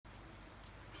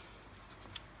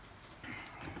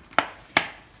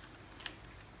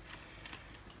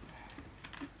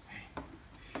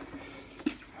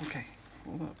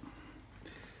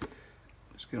up.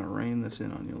 Just gonna rein this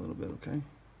in on you a little bit, okay?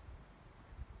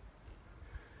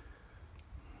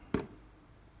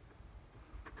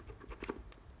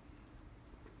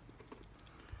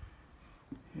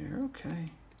 Here,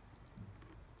 okay.